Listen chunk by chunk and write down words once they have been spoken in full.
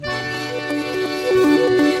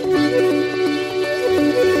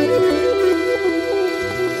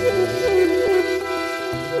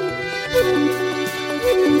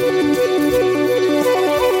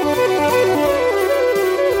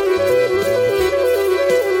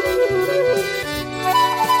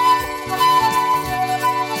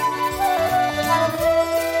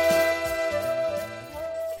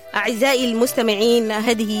أعزائي المستمعين،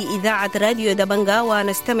 هذه إذاعة راديو دبنقا،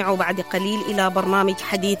 ونستمع بعد قليل إلى برنامج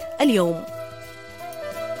حديث اليوم.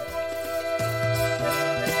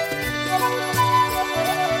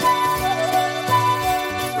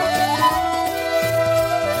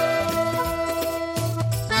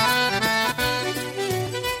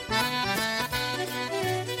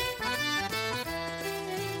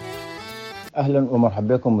 أهلا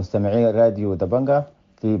ومرحبا بكم مستمعي راديو دبنقا.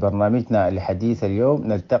 في برنامجنا لحديث اليوم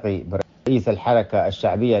نلتقي برئيس الحركة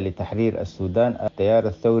الشعبية لتحرير السودان التيار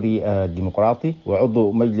الثوري الديمقراطي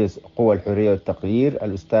وعضو مجلس قوى الحرية والتغيير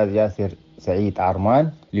الأستاذ ياسر سعيد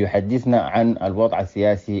عرمان ليحدثنا عن الوضع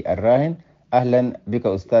السياسي الراهن. أهلا بك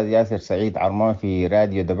أستاذ ياسر سعيد عرمان في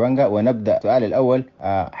راديو دبنقا. ونبدأ السؤال الأول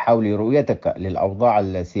حول رؤيتك للأوضاع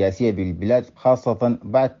السياسية بالبلاد خاصة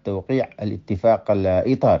بعد توقيع الاتفاق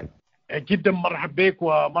الإطاري. جدا مرحب بك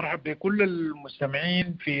ومرحب بكل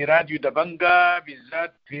المستمعين في راديو دبنقا،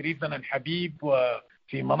 بالذات في ريفنا الحبيب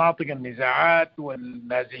وفي مناطق النزاعات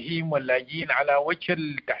والنازحين واللاجئين على وجه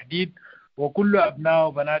التحديد، وكل أبناء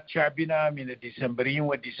وبنات شعبنا من الديسمبريين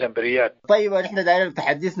والديسمبريات. طيب نحن دائما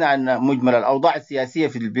تحدثنا عن مجمل الأوضاع السياسية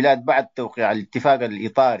في البلاد بعد توقيع الاتفاق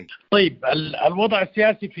الإطاري. طيب الوضع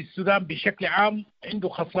السياسي في السودان بشكل عام عنده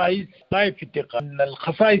خصائص لا في الدقة.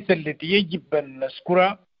 الخصائص التي يجب أن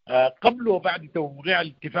نذكرها قبل وبعد توقيع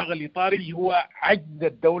الاتفاق الإطاري هو عجز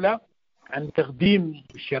الدولة عن تقديم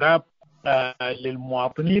الشراب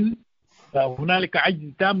للمواطنين. هنالك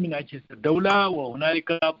عجز تام من أجهزة الدولة،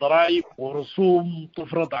 وهنالك ضرائب ورسوم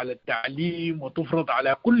تفرض على التعليم وتفرض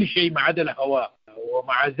على كل شيء ما عدا الهواء.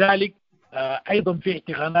 ومع ذلك أيضا في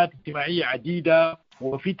احتقانات اجتماعية عديدة،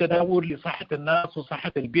 وفي تدهور لصحة الناس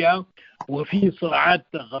وصحة البيئة، وفي صراعات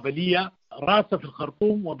قبلية راسة في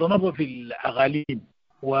الخرطوم وضنبة في الأغاليم.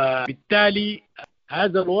 وبالتالي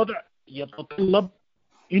هذا الوضع يتطلب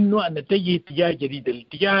إنه أن نتجه اتجاه جديد.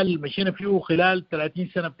 الاتجاه اللي مشينا فيه خلال 30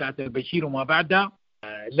 سنة بتاعت البشير وما بعدها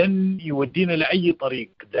لن يودينا لأي طريق.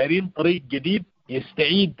 دايرين طريق جديد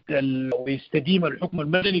يستعيد ويستديم الحكم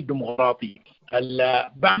المدني الديمقراطي.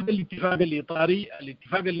 بعد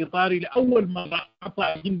الاتفاق الإطاري لأول مرة أعطى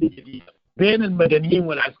أجندة جديدة بين المدنيين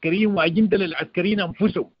والعسكريين، وأجندة للعسكريين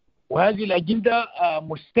أنفسهم. وهذه الأجندة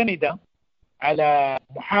مستندة على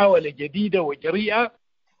محاولة جديدة وجريئة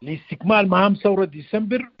لاستكمال مهام ثورة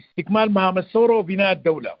ديسمبر، استكمال مهام الثورة وبناء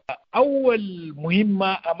الدولة. أول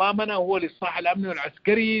مهمة أمامنا هو الإصلاح الأمني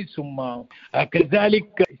والعسكري، ثم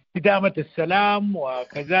كذلك استدامة السلام،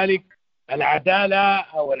 وكذلك العدالة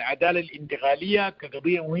أو العدالة الانتقالية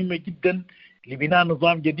كقضية مهمة جدا لبناء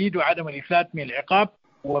نظام جديد وعدم الإفلات من العقاب،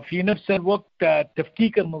 وفي نفس الوقت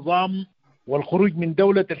تفكيك النظام والخروج من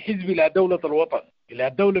دولة الحزب إلى دولة الوطن، إلى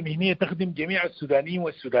دولة مهنية تخدم جميع السودانيين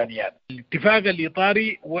والسودانيات. الاتفاق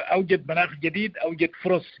الإطاري أوجد مناخ جديد، أوجد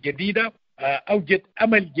فرص جديدة، أوجد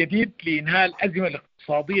أمل جديد لإنهاء الأزمة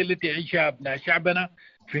الاقتصادية التي يعيشها أبناء شعبنا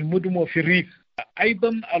في المدن وفي الريف.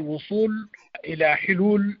 أيضا الوصول إلى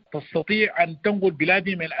حلول تستطيع أن تنقل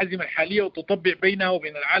بلادنا من الأزمة الحالية وتطبع بينها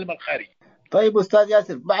وبين العالم الخارجي. طيب أستاذ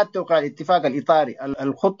ياسر، بعد توقيع الاتفاق الإطاري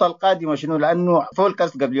الخطة القادمة شنو؟ لأنه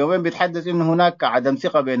فولكس قبل يومين بيتحدث إنه هناك عدم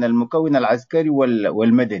ثقة بين المكون العسكري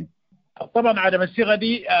والمدني. طبعا عدم الثقة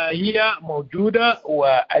دي هي موجودة،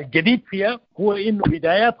 والجديد فيها هو إنه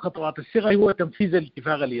بدايات خطوات الثقة هو تنفيذ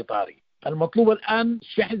الاتفاق الإطاري. المطلوب الآن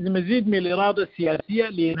شحذ مزيد من الإرادة السياسية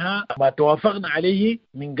لإنهاء ما توافقنا عليه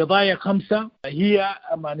من قضايا 5 هي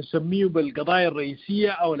ما نسميه بالقضايا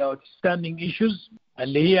الرئيسية أو outstanding issues،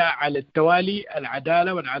 اللي هي على التوالي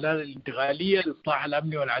العدالة والعدالة الانتقالية، الإصلاح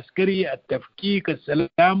الأمني والعسكري، التفكيك،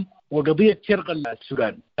 السلام، وقضية شرق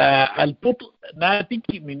السودان. البطء ناتج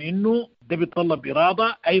من إنه ده بيتطلب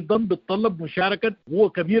إرادة، أيضا بيتطلب مشاركة قوة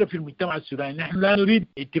كبيرة في المجتمع السوداني. نحن لا نريد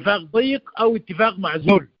اتفاق ضيق أو اتفاق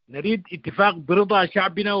معزول، نريد اتفاق برضا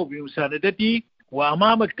شعبنا وبمساندته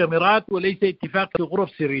وأمام الكاميرات، وليس اتفاق في غرف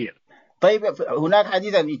سرية. طيب هناك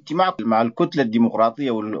حديث عن اجتماع مع الكتلة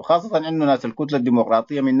الديمقراطية، وخاصة إنه ناس الكتلة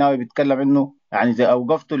الديمقراطية من ناوي بيتكلم إنه يعني إذا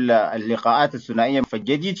أوقفتوا اللقاءات الثنائية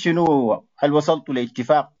فالجديد شنو هو؟ هل وصلتوا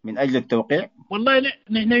لاتفاق من أجل التوقيع؟ والله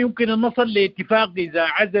نحن يمكن أن نصل لاتفاق إذا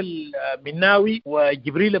عزل مناوي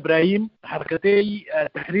وجبريل إبراهيم حركتي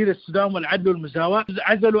تحرير السودان والعدل والمساواة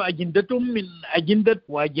عزلوا أجندتهم من أجندة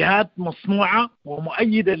واجهات مصنوعة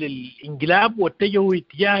ومؤيدة للإنقلاب واتجهوا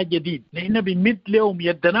اتجاه جديد. نحن بنمد لهم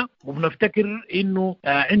يدنا وبنفتكر إنه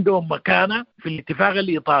عندهم مكانة في الاتفاق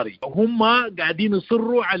الإطاري. هم قاعدين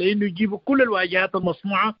يصروا على إنه يجيبوا كل الواجهات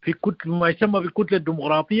المصنوعة في ما يسمى بالكتلة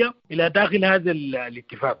الديمقراطية إلى داخل هذا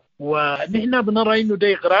الاتفاق. ونحن بنرى إنه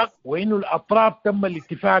ده إغراق، وإنه الأطراف تم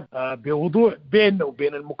الاتفاق بوضوح بينه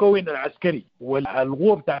وبين المكون العسكري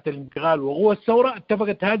والقوة بتاعت الانتقال وقوة الثورة.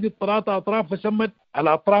 اتفقت هذه الثلاثة أطراف فسمت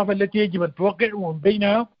الأطراف التي يجب أن توقع، ومن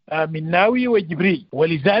بينها مناوي وجبريل.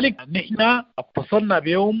 ولذلك نحن اتصلنا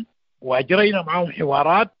بهم وأجرينا معهم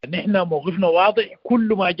حوارات. نحن موقفنا واضح،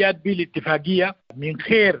 كل ما جاءت به الاتفاقية من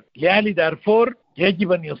خير لأهل دارفور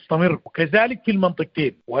يجب أن يستمر، وكذلك في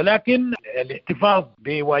المنطقتين. ولكن الاحتفاظ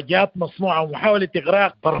بواجهات مصنوعة ومحاولة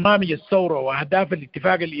إغراق برنامج الثورة وأهداف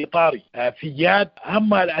الاتفاق الإطاري في جهات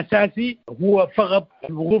همها الأساسي هو فقط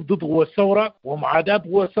الوقوف ضد قوى الثورة ومعاداة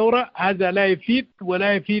قوى الثورة. هذا لا يفيد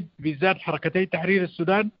ولا يفيد بالذات حركتي تحرير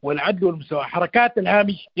السودان والعدل والمساواة. حركات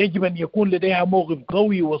الهامش يجب أن يكون لديها موقف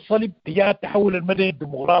قوي وصلب تجاه التحول المدني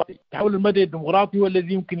الديمقراطي. التحول المدني الديمقراطي هو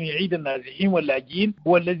الذي يمكن يعيد النازحين واللاجئين،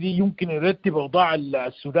 هو الذي يمكن يرتب أوضاع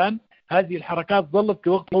السودان. هذه الحركات ظلت في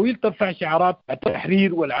وقت طويل ترفع شعارات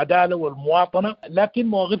التحرير والعدالة والمواطنة، لكن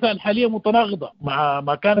مواقفها الحالية متناقضة مع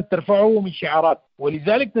ما كانت ترفعه من شعارات.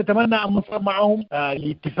 ولذلك نتمنى أن نصل معهم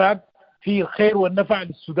لاتفاق فيه الخير والنفع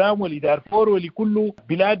للسودان ولدارفور ولكل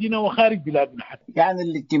بلادنا وخارج بلادنا حتى. يعني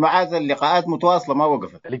الاجتماعات اللقاءات متواصلة ما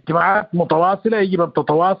وقفت؟ الاجتماعات متواصلة، يجب أن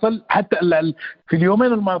تتواصل. حتى في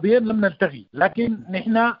اليومين الماضيين لم نلتقي، لكن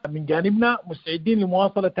نحن من جانبنا مستعدين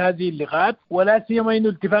لمواصلة هذه اللقاءات، ولا سيما أن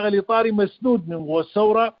الاتفاق الإطاري مسنود من قوى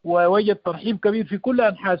الثورة ووجد ترحيب كبير في كل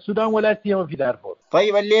أنحاء السودان ولا سيما في دارفور.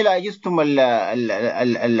 طيب الليلة أجزتم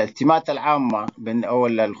الاجتماعات العامة أو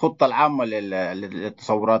الخطة العامة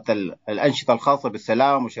للتصورات الأنشطة الخاصة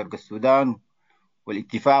بالسلام وشرق السودان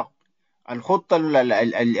والاتفاق. الخطة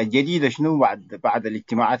الجديدة شنو بعد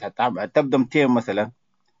الاجتماعات تبدأ متى مثلا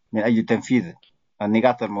من أجل تنفيذ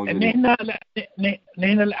النقاط الموجودة؟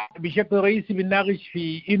 نحن بشكل رئيسي بنناقش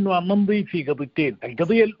في إنه نمضي في قضيتين.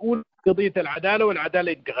 القضية الأولى قضية العدالة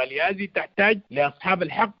والعدالة الانتقالية. هذه تحتاج لأصحاب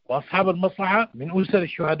الحق وأصحاب المصلحة من أسر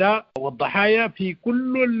الشهداء والضحايا في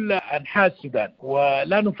كل أنحاء السودان،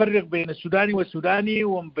 ولا نفرق بين السوداني والسوداني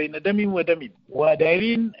وبين دم ودم،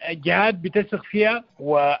 ودايرين جهاد بتثق فيها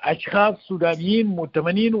وأشخاص سودانيين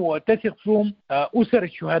مؤتمنين وتثق فيهم أسر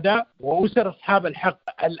الشهداء وأسر أصحاب الحق.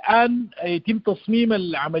 الآن يتم تصميم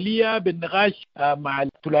العملية بالنقاش مع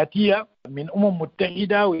الثلاثية من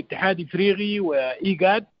متحدة واتحاد إفريقي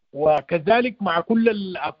وإيجاد، وكذلك مع كل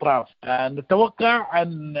الأطراف. نتوقع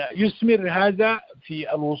أن يثمر هذا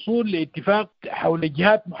في الوصول لاتفاق حول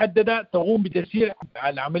جهات محددة تقوم بتسيير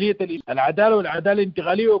على عملية العدالة والعدالة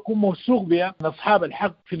الانتقالية ويكون موثوق بها من أصحاب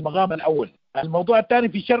الحق في المقام الأول. الموضوع الثاني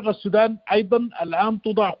في شرق السودان أيضا الآن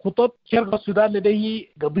توضع خطط. شرق السودان لديه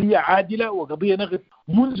قضية عادلة وقضية نقد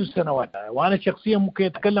منذ سنوات، وأنا شخصيا ممكن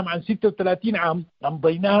أتكلم عن 36 عام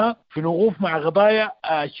أمضيناها في الوقوف مع قضايا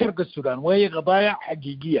شرق السودان، وهي قضايا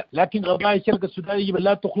حقيقية. لكن قضايا شرق السودان يجب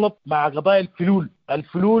لا تخلط مع قضايا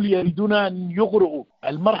الفلول يريدون أن يغرقوا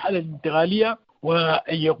المرحلة الانتقالية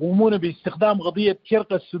ويقومون باستخدام قضية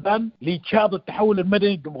شرق السودان لإجهاض التحول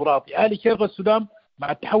المدني الديمقراطي. أهل شرق السودان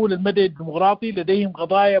مع التحول المدني الديمقراطي لديهم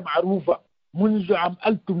قضايا معروفة منذ عام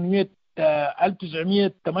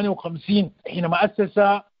 1958 حينما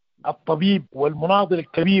أسس الطبيب والمناضل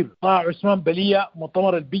الكبير طه عثمان بلية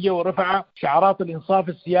مؤتمر البيجة ورفع شعارات الإنصاف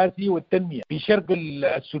السياسي والتنمية في شرق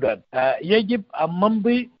السودان. يجب أن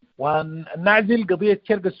نمضي ونعزل قضية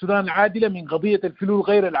شرق السودان العادلة من قضية الفلول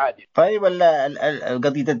غير العادلة. طيب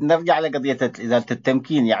القضية نرجع لقضية إزالة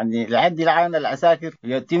التمكين. يعني لحد الآن العساكر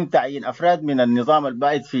يتم تعيين أفراد من النظام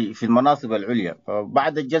البائد في المناصب العليا.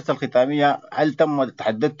 بعد الجلسة الختامية هل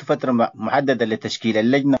تحددت فترة محددة لتشكيل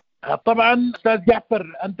اللجنة؟ طبعا أستاذ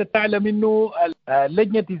جعفر، أنت تعلم أنه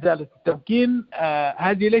لجنة إزالة التمكين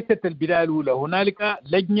هذه ليست البداية الأولى. هنالك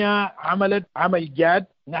لجنة عملت عمل جاد.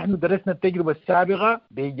 نحن درسنا التجربة السابقة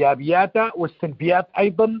بإيجابياتها والسلبيات،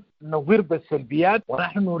 أيضا نظر بالسلبيات،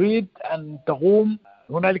 ونحن نريد أن تقوم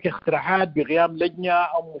هنالك اقتراحات بقيام لجنة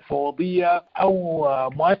أو مفوضية أو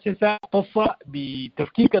مؤسسة مختصة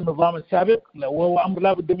بتفكيك النظام السابق، وهو أمر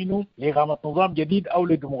لا بد منه لإقامة نظام جديد أو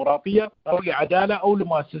لديمقراطية أو لعدالة أو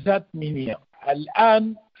لمؤسسات مهنية.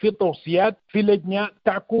 الآن في توصيات في لجنة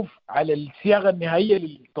تعكف على الصياغة النهائية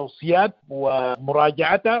للتوصيات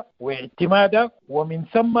ومراجعتها واعتمادها، ومن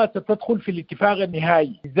ثم ستدخل في الاتفاق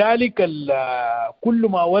النهائي. لذلك كل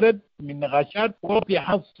ما ورد من نقاشات أعطي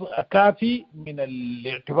حظ كافي من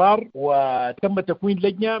الاعتبار، وتم تكوين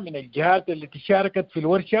لجنة من الجهات التي شاركت في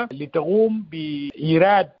الورشة لتقوم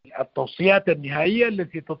بإيراد التوصيات النهائية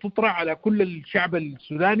التي ستطرح على كل الشعب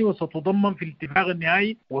السوداني وستضمن في الاتفاق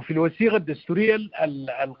النهائي وفي الوثيقة الدستورية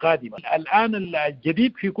القادمة. الآن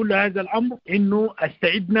الجديد في كل هذا الأمر إنه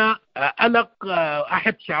استعدنا ألق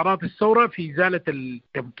أحد شعارات الثورة في إزالة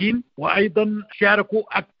التمكين، وأيضا شاركوا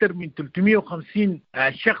أكثر من 350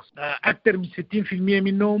 شخص، أكثر من 60%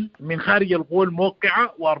 منهم من خارج القوى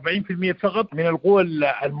الموقعة و40% فقط من القوى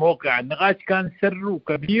الموقعة. النقاش كان سر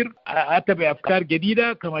وكبير، أتى بأفكار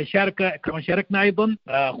جديدة. كما شاركنا أيضا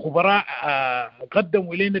خبراء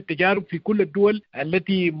قدموا إلينا التجارب في كل الدول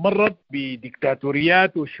التي مرت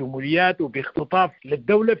بديكتاتوريات وشموليات وباختطاف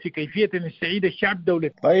للدولة في كيفية أن يستعيد الشعب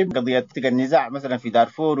دولته. طيب قضية النزاع مثلا في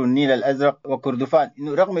دارفور والنيل الأزرق وكردفان،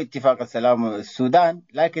 إنه رغم اتفاق السلام السودان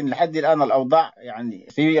لكن لحد الآن الأوضاع يعني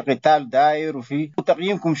في قتال داير، وفي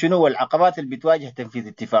تقييمكم شنو العقبات اللي بتواجه تنفيذ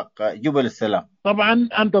اتفاق جبل السلام؟ طبعا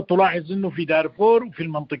أنت تلاحظ أنه في دارفور وفي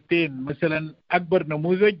المنطقتين مثلا أكبر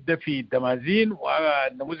نموذج ده في الدمازين،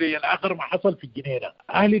 والنموذج الآخر ما حصل في الجنينة.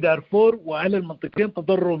 أهل دارفور وأهل المنطقتين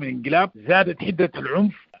تضرروا من انقلاب، زادت حدة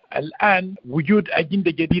العنف. الآن وجود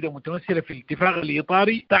أجندة جديدة متمثلة في الاتفاق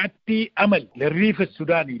الإطاري تعطي أمل للريف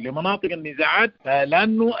السوداني لمناطق النزاعات،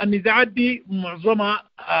 لأنه النزاعات دي معظمها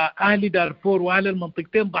أهل دارفور وأهل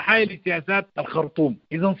المنطقتين ضحايا لسياسات الخرطوم.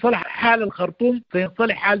 إذا انصلح حال الخرطوم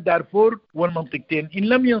سينصلح حال دارفور والمنطقتين، إن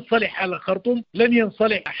لم ينصلح حال الخرطوم لن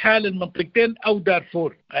ينصلح حال المنطقتين أو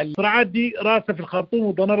دارفور. الصراعات دي راسها في الخرطوم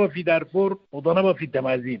وضنبها في دارفور وضنبها في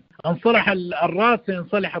الدمازين. انصلح الراس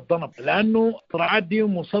سينصلح الضنب، لأنه الصراعات دي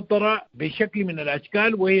مصدرة بشكل من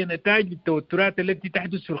الأشكال وهي نتاج للتوترات التي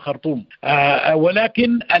تحدث في الخرطوم.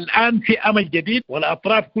 ولكن الآن في أمل جديد،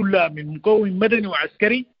 والأطراف كلها من مكون مدني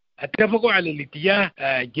وعسكري اتفقوا على الاتجاه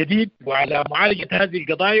جديد وعلى معالجة هذه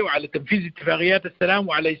القضايا وعلى تنفيذ اتفاقيات السلام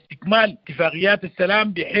وعلى استكمال اتفاقيات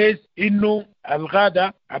السلام، بحيث انه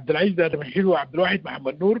الغادة عبد العزيز دبنقا وعبد الواحد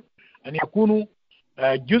محمد نور ان يكونوا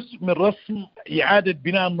جزء من رسم إعادة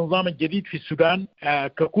بناء النظام الجديد في السودان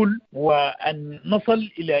ككل، وأن نصل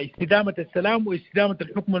إلى استدامة السلام واستدامة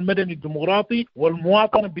الحكم المدني الديمقراطي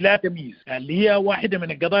والمواطنة بلا تمييز، اللي هي واحدة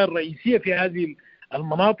من القضايا الرئيسية في هذه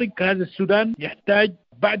المناطق. هذا السودان يحتاج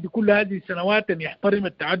بعد كل هذه السنوات أن يحترم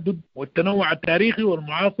التعدد والتنوع التاريخي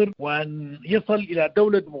والمعاصر، وأن يصل إلى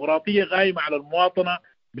دولة ديمقراطية قائمة على المواطنة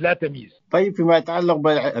بلا تمييز. طيب فيما يتعلق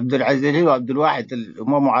بعبد العزيز وعبد الواحد،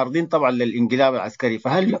 هم معارضين طبعا للانقلاب العسكري،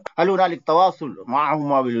 فهل هنالك تواصل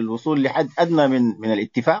معهم للوصول لحد ادنى من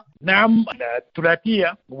الاتفاق؟ نعم،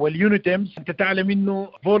 الثلاثيه واليونيتمز انت تعلم انه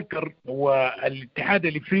فولكر والاتحاد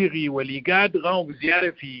الافريقي والايجاد قاموا بزياره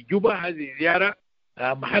في جوبا. هذه الزياره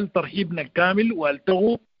محل ترحيبنا الكامل،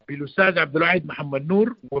 والتقوا بالأستاذ عبد الواحد محمد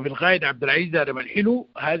نور وبالقائد عبد العزيز دبنقا.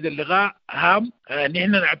 هذا اللقاء هام،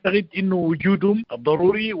 نحن نعتقد انه وجودهم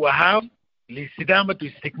ضروري وهام لاستدامة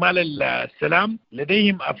واستكمال السلام.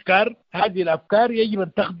 لديهم أفكار، هذه الأفكار يجب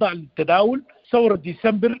أن تخضع للتداول. ثورة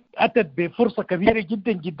ديسمبر أتت بفرصة كبيرة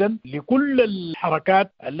جدا جدا لكل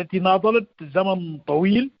الحركات التي ناضلت زمن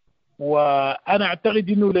طويل، وأنا أعتقد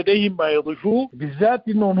أنه لديهم ما يضيفوه، بالذات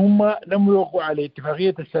أنهم هم لم يوقعوا على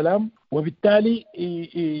اتفاقية السلام، وبالتالي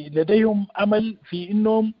لديهم أمل في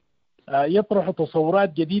أنهم يطرحوا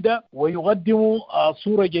تصورات جديدة ويقدموا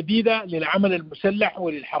صورة جديدة للعمل المسلح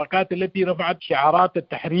وللحركات التي رفعت شعارات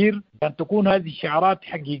التحرير، أن تكون هذه الشعارات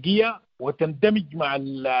حقيقية وتندمج مع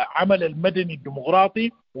العمل المدني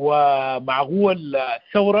الديمقراطي ومع قوى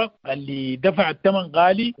الثورة اللي دفعت ثمن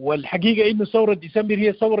غالي. والحقيقة إنه ثورة ديسمبر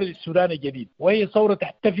هي ثورة للسودان الجديد، وهي ثورة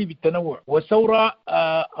تحتفي بالتنوع، وثورة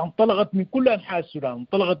انطلقت من كل أنحاء السودان،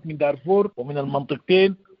 انطلقت من دارفور ومن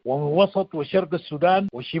المنطقتين ومن وسط وشرق السودان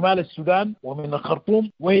وشمال السودان ومن الخرطوم،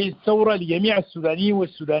 وهي الثورة لجميع السودانيين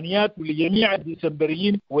والسودانيات ولجميع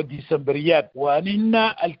الديسمبريين والديسمبريات. ونحن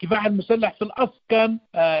الكفاح المسلح في الأصل كان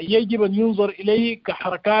يجب أن ينظر إليه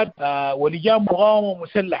كحركات ولجان مقاومة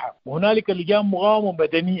مسلحة، وهنالك لجان مقاومة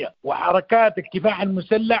مدنية، وحركات الكفاح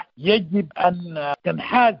المسلح يجب أن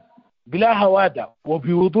تنحاز بلا هوادة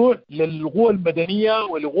وبوضوح للقوى المدنية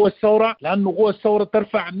ولقوى الثورة، لأن قوى الثورة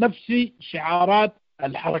ترفع نفس شعارات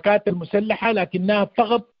الحركات المسلحة، لكنها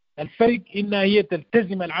فقط الفرق إنها هي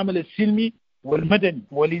تلتزم العمل السلمي والمدني.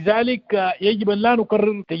 ولذلك يجب أن لا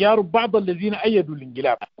نكرر تجارب بعض الذين أيدوا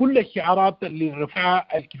الانقلاب. كل الشعارات اللي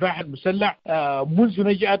رفعها الكفاح المسلح منذ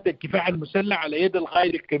نشأة الكفاح المسلح على يد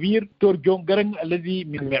القائد الكبير دكتور جون جرن الذي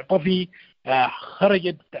من معطفه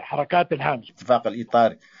خرجت حركات الهامش. اتفاق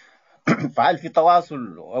الإطار، فهل في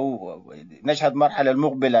تواصل أو نشهد مرحلة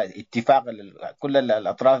المقبلة اتفاق كل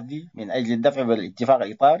الأطراف دي من أجل الدفع بالاتفاق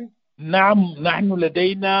الإطاري؟ نعم، نحن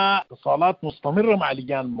لدينا اتصالات مستمرة مع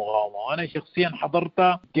لجان المقاومة، وأنا شخصيا حضرت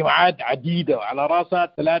اجتماعات عديدة وعلى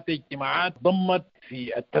رأسها 3 اجتماعات ضمت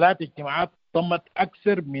في ال3 اجتماعات ضمت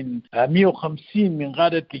أكثر من 150 من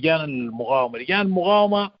قادة لجان المقاومة. لجان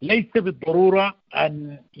المقاومة ليس بالضرورة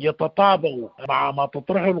أن يتطابقوا مع ما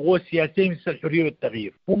تطرحه القوى السياسية مثل الحرية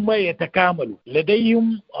والتغيير، هم يتكاملوا،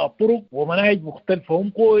 لديهم طرق ومناهج مختلفة، هم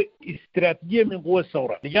قوى استراتيجية من قوى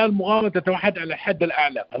الثورة. رجال المقاومة تتوحد على الحد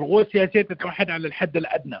الأعلى، القوى السياسية تتوحد على الحد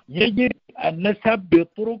الأدنى. يجب أن نذهب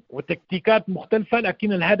بطرق وتكتيكات مختلفة،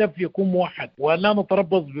 لكن الهدف يكون موحد، وأن لا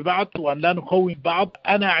نتربص ببعض وأن لا نخون بعض.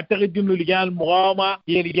 أنا أعتقد أن لجان المقاومة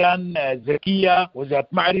هي لجان ذكية وذات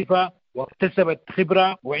معرفة واكتسبت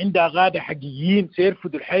خبرة وعندها قادة حقيقيين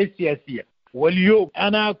سيرفضوا الحياة السياسية. واليوم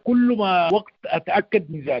أنا كل ما وقت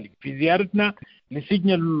أتأكد من ذلك. في زيارتنا لسجن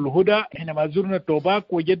الهدى حينما زرنا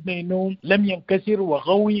توباك وجدنا أنه لم ينكسر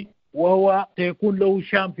وقوي، وهو سيكون له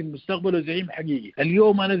شام في المستقبل وزعيم حقيقي.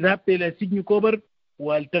 اليوم أنا ذهبت إلى سجن كوبر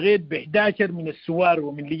والتقيت ب11 من الثوار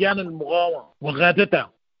ومن لجان المقاومة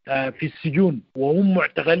وقادتها في السجون وهم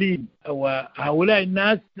معتقلين، وهؤلاء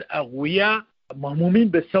الناس أقوياء مهمومين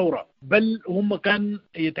بالثورة، بل هم كان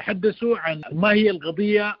يتحدثوا عن ما هي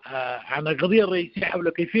القضية، عن القضية الرئيسية حول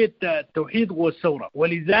كيفية توحيد قوى الثورة.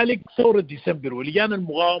 ولذلك ثورة ديسمبر ولجان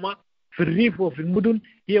المقاومة في الريف وفي المدن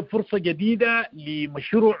هي فرصة جديدة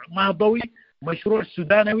لمشروع نهضوي، مشروع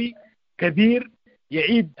سودانوي كبير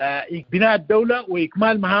يعيد بناء الدولة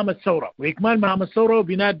وإكمال مهام الثورة. وإكمال مهام الثورة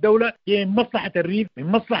وبناء الدولة هي من مصلحة الريف، من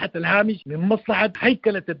مصلحة الهامش، من مصلحة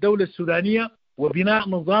هيكلة الدولة السودانية وبناء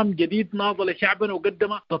نظام جديد ناضل شعبنا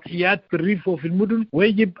وقدم تضحيات في الريف وفي المدن.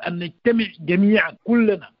 ويجب أن نجتمع جميعا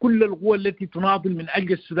كلنا، كل القوى التي تناضل من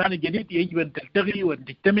أجل السودان الجديد يجب أن تلتقي وأن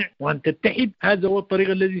تجتمع وأن تتحد. هذا هو الطريق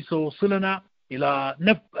الذي سيوصلنا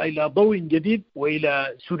إلى ضوء جديد وإلى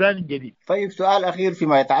سودان جديد. طيب، سؤال أخير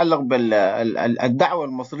فيما يتعلق بالدعوة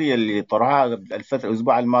المصرية اللي طرحها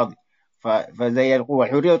الأسبوع الماضي. فزي القوى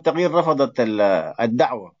الحرية والتغيير رفضت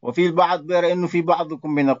الدعوة، وفي البعض بيرى إنه في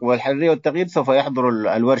بعضكم من القوى الحرية والتغيير سوف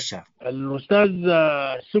يحضروا الورشة. الأستاذ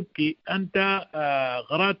سبكي، أنت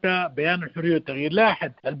قرأت بيان الحرية والتغيير، لا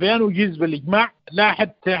أحد البيان وجيز بالإجماع، لا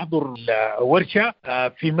أحد سيحضر الورشة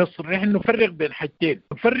في مصر. نحن نفرق بين حاجتين،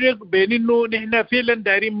 نفرق بين إنه نحن فعلا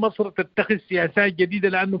دايرين مصر تتخذ سياسات جديدة،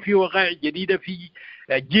 لأنه في وقائع جديدة، في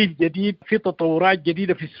جيل جديد، في تطورات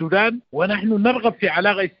جديدة في السودان، ونحن نرغب في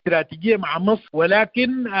علاقة استراتيجية مع مصر.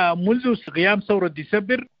 ولكن منذ قيام ثورة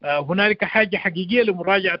ديسمبر هنالك حاجة حقيقية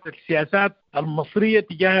لمراجعة السياسات المصرية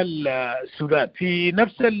تجاه السودان. في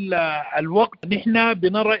نفس الوقت نحن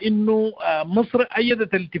بنرى إنه مصر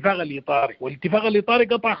أيدت الاتفاق الإطاري، والاتفاق الإطاري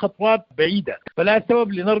قطع خطوات بعيدة، فلا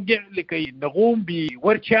سبب لنرجع لكي نقوم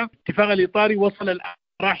بورشة. الاتفاق الإطاري وصل الآن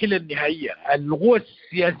راحلة النهائية. القوى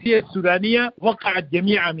السياسية السودانية وقعت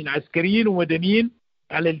جميعا من عسكريين ومدنيين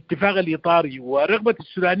على الاتفاق الإطاري، ورغبة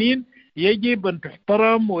السودانيين يجب أن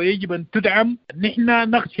تحترم ويجب أن تدعم. نحن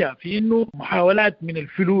نخشى في أنه محاولات من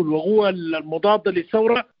الفلول وقوى المضادة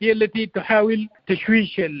للثورة هي التي تحاول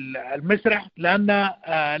تشويش المسرح، لأنها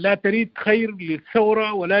لا تريد خير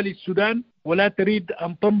للثورة ولا للسودان، ولا تريد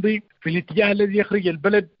أن تمضي في الاتجاه الذي يخرج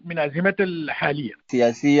البلد من أزمته الحالية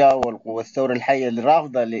السياسية والقوى الثورة الحية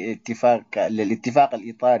الرافضة للاتفاق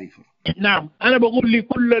الإطاري. نعم، أنا بقول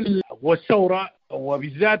لكل قوى الثورة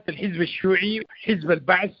وبالذات الحزب الشيوعي، حزب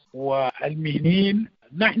البعث والمهنيين،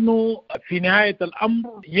 نحن في نهاية الأمر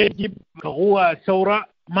يجب كقوى ثورة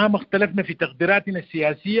مهما اختلفنا في تقديراتنا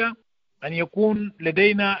السياسية أن يكون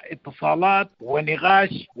لدينا اتصالات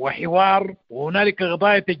ونقاش وحوار، وهنالك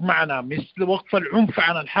قضايا تجمعنا مثل وقف العنف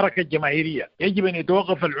عن الحركة الجماهيرية. يجب أن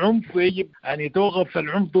يتوقف العنف، ويجب أن يتوقف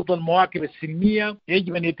العنف ضد المواكب السلمية.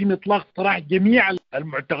 يجب أن يتم إطلاق سراح جميع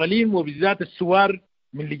المعتقلين وبالذات الثوار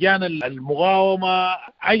من لجان المقاومة.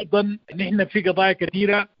 أيضا نحن في قضايا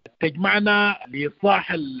كثيرة تجمعنا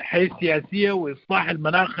لإصلاح الحياة السياسية وإصلاح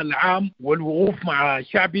المناخ العام والوقوف مع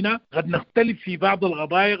شعبنا. قد نختلف في بعض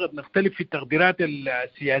القضايا، قد نختلف في التقديرات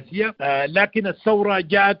السياسية، لكن الثورة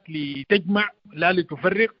جاءت لتجمع لا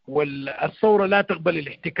لتفرق، والثورة لا تقبل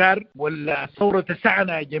الاحتكار، والثورة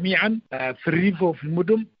تسعنا جميعا في الريف وفي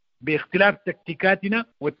المدن باختلاف تكتيكاتنا،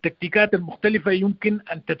 والتكتيكات المختلفة يمكن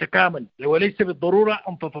أن تتكامل وليس بالضرورة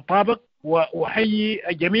أن تتطابق. وأحيي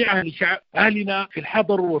جميع أهلنا في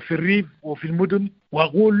الحضر وفي الريف وفي المدن،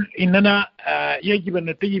 وأقول إننا يجب أن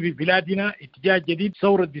نتجه ببلادنا اتجاه جديد.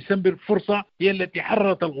 ثورة ديسمبر فرصة هي التي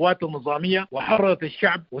حررت القوات النظامية وحررت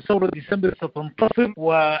الشعب، وثورة ديسمبر ستنتصر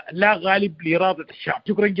ولا غالب لإرادة الشعب.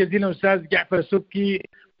 شكرا جزيلا أستاذ جعفر سبكي،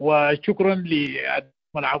 وشكرا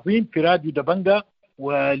للعظيم في راديو دبنقا،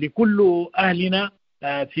 ولكل أهلنا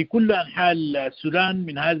في كل أنحاء السودان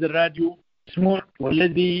من هذا الراديو مسموع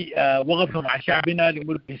والذي وقف مع شعبنا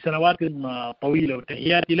لسنوات طويلة.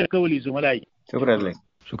 وتحياتي لك ولزملائي. شكرا لك.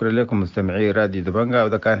 شكرا لكم مستمعي راديو دبنقا،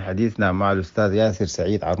 وده كان حديثنا مع الأستاذ ياسر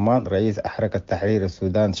سعيد عرمان، رئيس حركة تحرير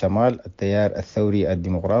السودان شمال، التيار الثوري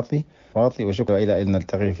الديمقراطي. وشكرا إلى أن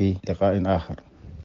نلتقي في لقاء آخر.